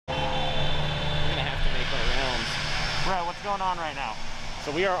Brett, what's going on right now?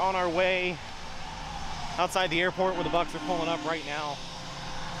 So we are on our way outside the airport where the Bucs are pulling up right now.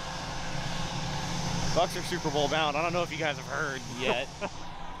 Bucs are Super Bowl bound. I don't know if you guys have heard yet.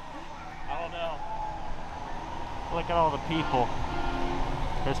 I don't know. Look at all the people.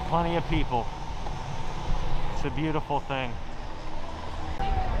 There's plenty of people. It's a beautiful thing.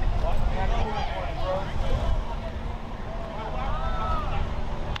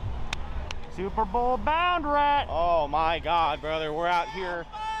 Super Bowl bound, Rat. Oh my God, brother. We're out here.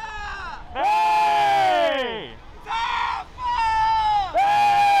 Hey!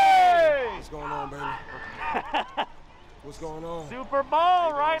 Hey! What's going on, baby? What's going on? Super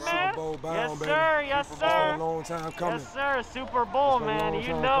Bowl, right, man? Super Bowl bound, yes, baby. sir. Yes, Super sir. Bowl been a long time coming. Yes, sir. Super Bowl, man.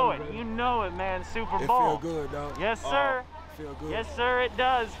 You know it. You know it, man. Super Bowl. It feel good, dog. Yes, sir. Feel good. Yes, sir. It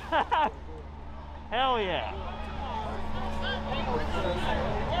does. Hell yeah.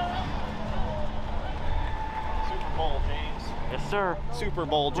 Super Bowl, James. Yes, sir. Super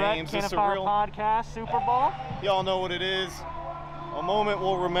Bowl, James. Brett, This is a Canifire real podcast. Super Bowl. Y'all know what it is. A moment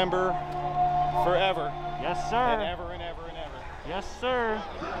we'll remember forever. Yes, sir. And ever and ever and ever. Yes, sir.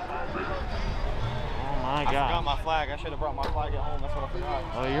 Oh my I God. forgot my flag. I should have brought my flag at home. That's what I forgot.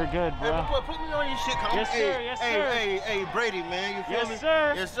 Oh, you're good, bro. Hey, put me on your shit, come Yes, sir. Yes, sir. Hey, Brady, man, you feel me? Yes,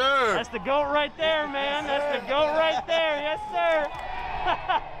 sir. Yes, sir. That's the goat right there, man. That's the goat right there. Yes, sir.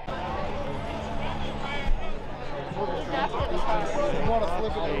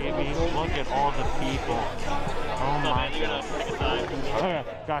 Baby, look at all the people. Oh my God. Okay,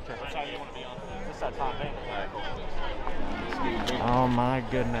 gotcha. That's how you want to be on. This that top, eh? Oh my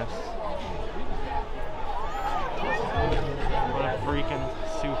goodness. What a freaking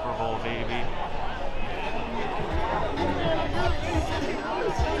Super Bowl, baby.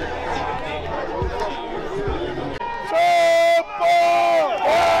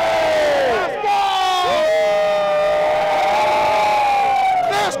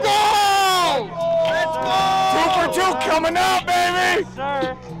 Coming out, baby! Yes,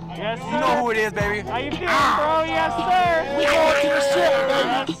 sir. Yes, sir. You know who it is, baby. How you feeling, bro? Yes, sir. We going to the shit, baby.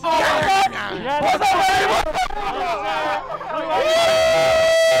 Yes, sir. Yes, What's up, baby?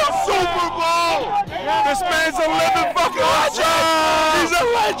 Super Bowl! Yes, This man's a living fucking legend! He's a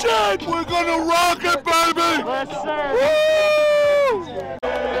legend! We're gonna rock it, baby! Yes, sir. Woo!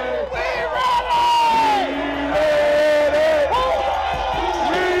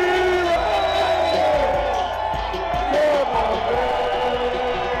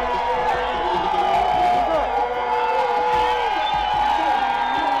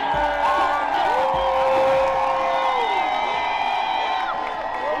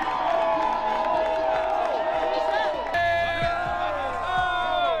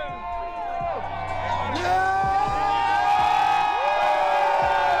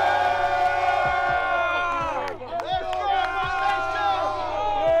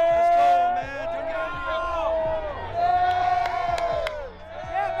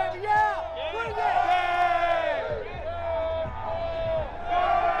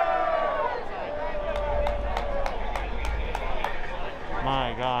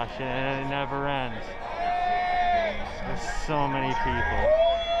 My gosh, and it never ends. There's so many people.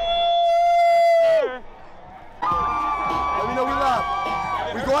 Let me know we live.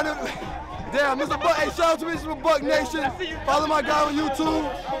 We going to. Damn, Mr. Buck. Hey, shout out to MrBucsNation. Follow my guy on YouTube.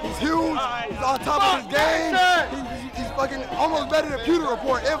 He's huge. He's on top of his game. He's fucking almost better than Pewter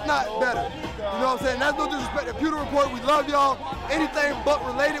Report, if not better. You know what I'm saying? That's no disrespect to Pewter Report. We love y'all. Anything Buck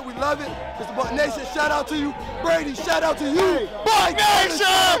related, we love it. MrBucsNation, shout out to you. Brady, shout out to you. Buccaneers,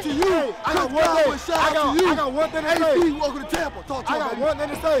 shout out to you. I got one thing to say. AP, welcome to Tampa. Talk to him, baby. I got one thing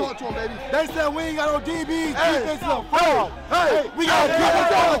to say. Talk to him, baby. They said we ain't got no DBs. Defense is a fraud. Hey, we got to get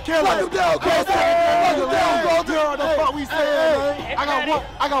down, killer. Lock him down, Carlton. Lock him down, Carlton. What the fuck we saying, man?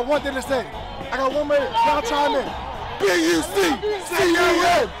 I got one thing to say. I got 1 minute. Y'all chime in. B-U-C-C-A-N-E-E-R-S.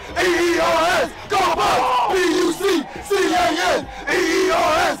 Go Bucs. B-U-C-C-A-N-E-E-R-S.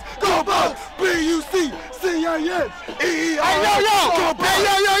 Go Bucs. B-U-C-C-A-N-E-E-R-S. Hey, yo. Hey,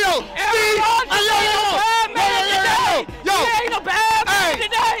 yo. Yo. Ain't no bad man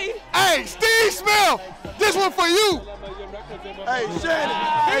today. Hey, Steve Smith. This one for you. Hey, Shannon.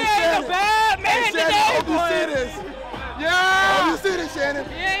 Hey, Shannon. Ain't no bad man today. Hope you see this. Yeah. Hope you see this, Shannon.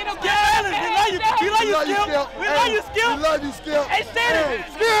 He ain't no bad man. We love you, Skip. We love you, Skip. We love you, Skip. Hey, Shannon.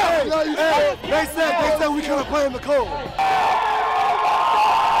 Skip. We love you, Skip. They said we couldn't play in the cold.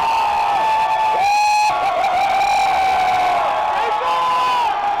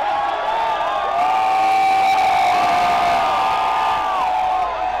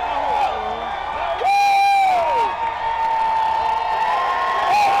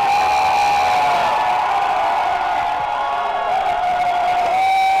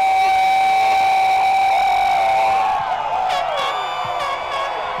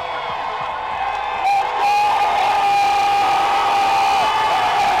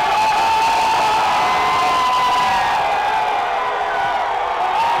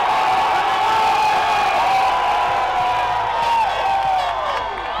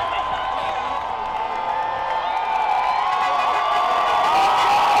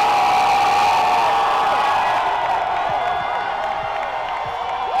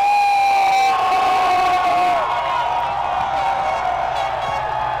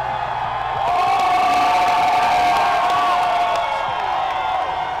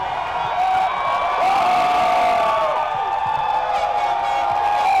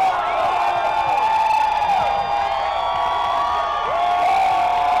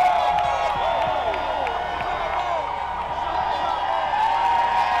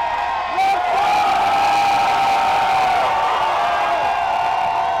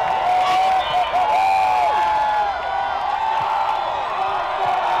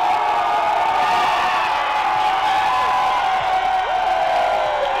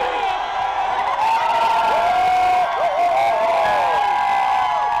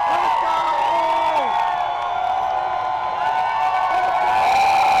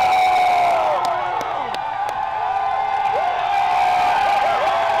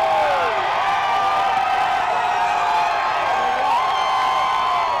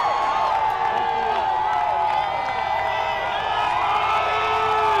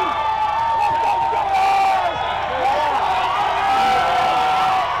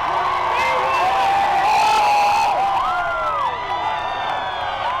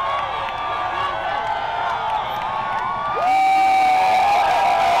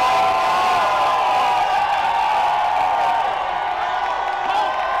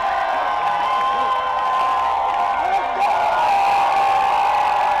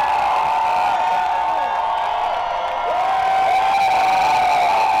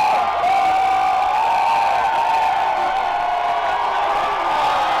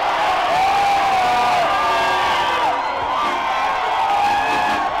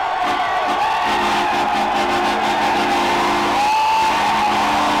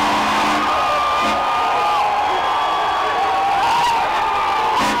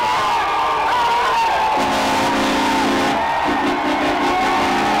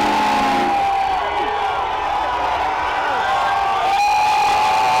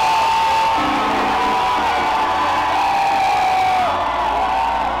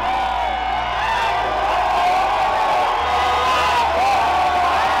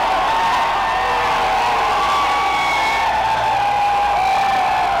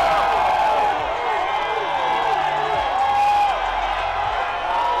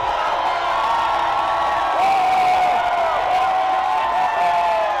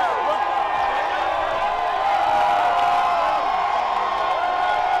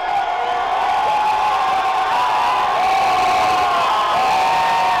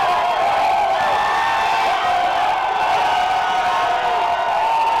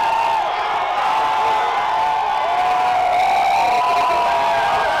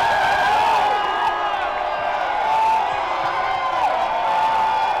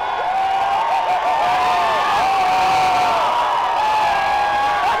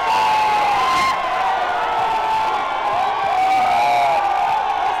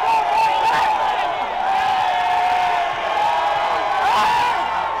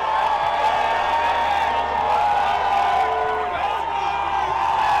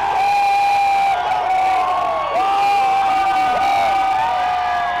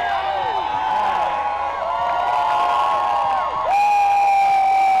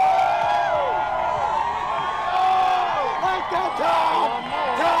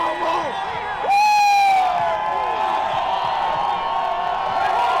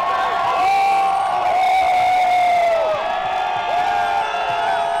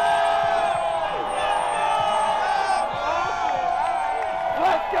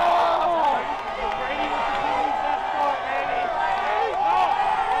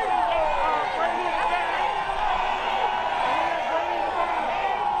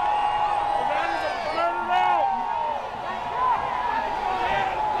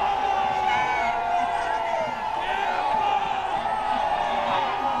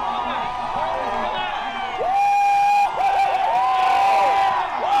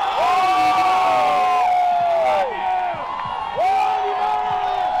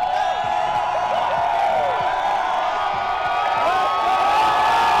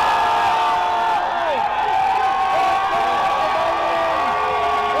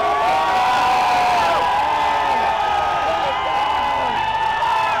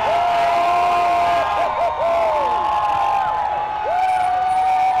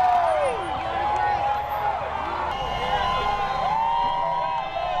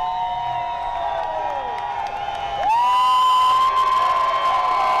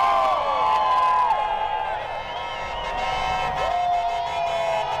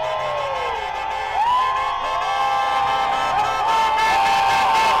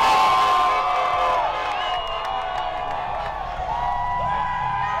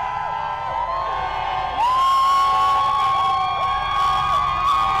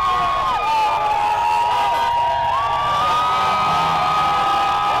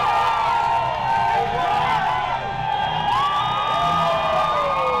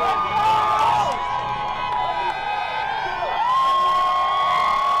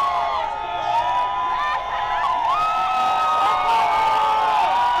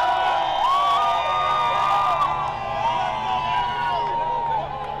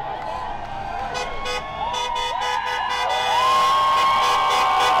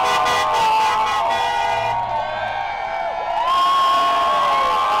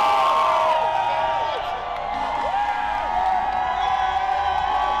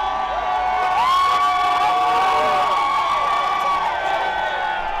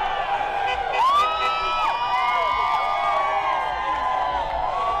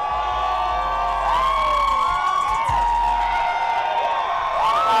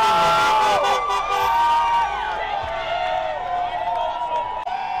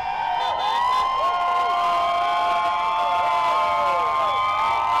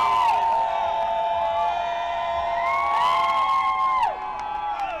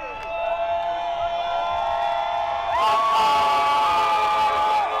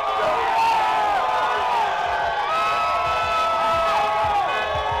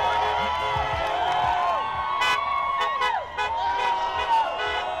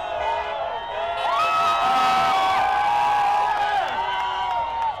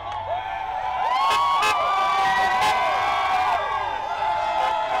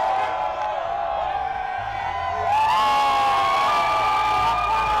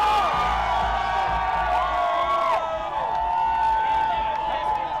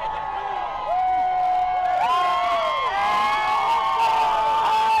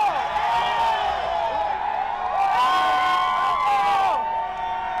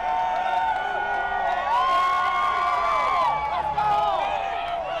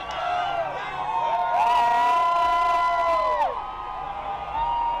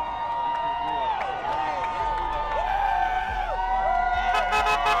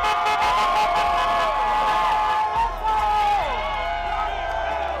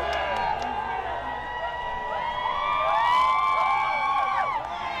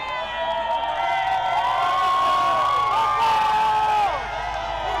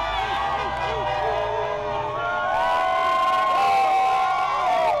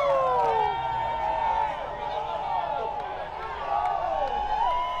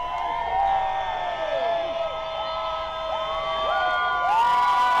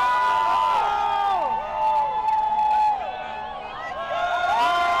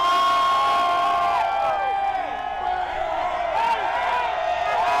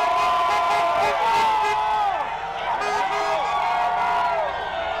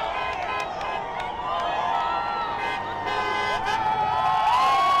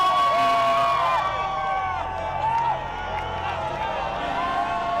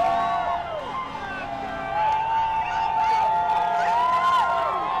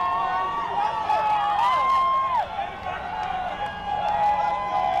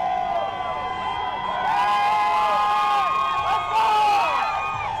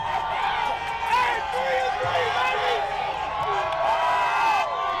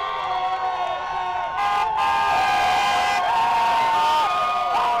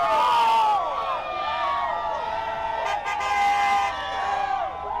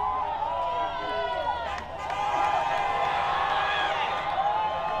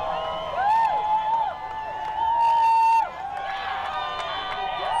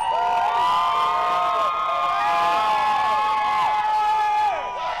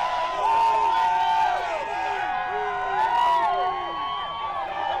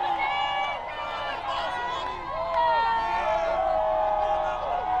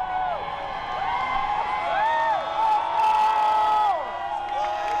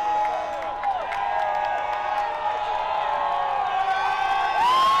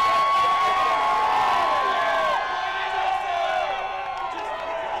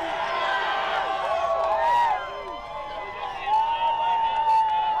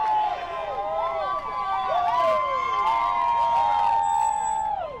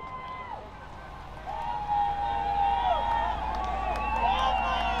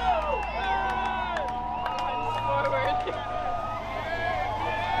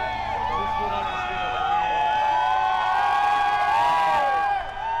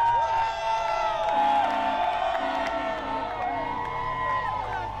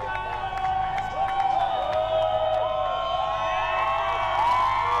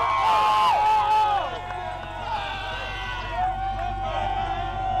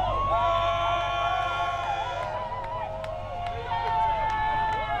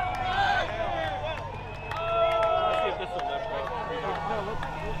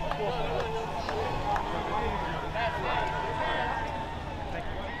 people.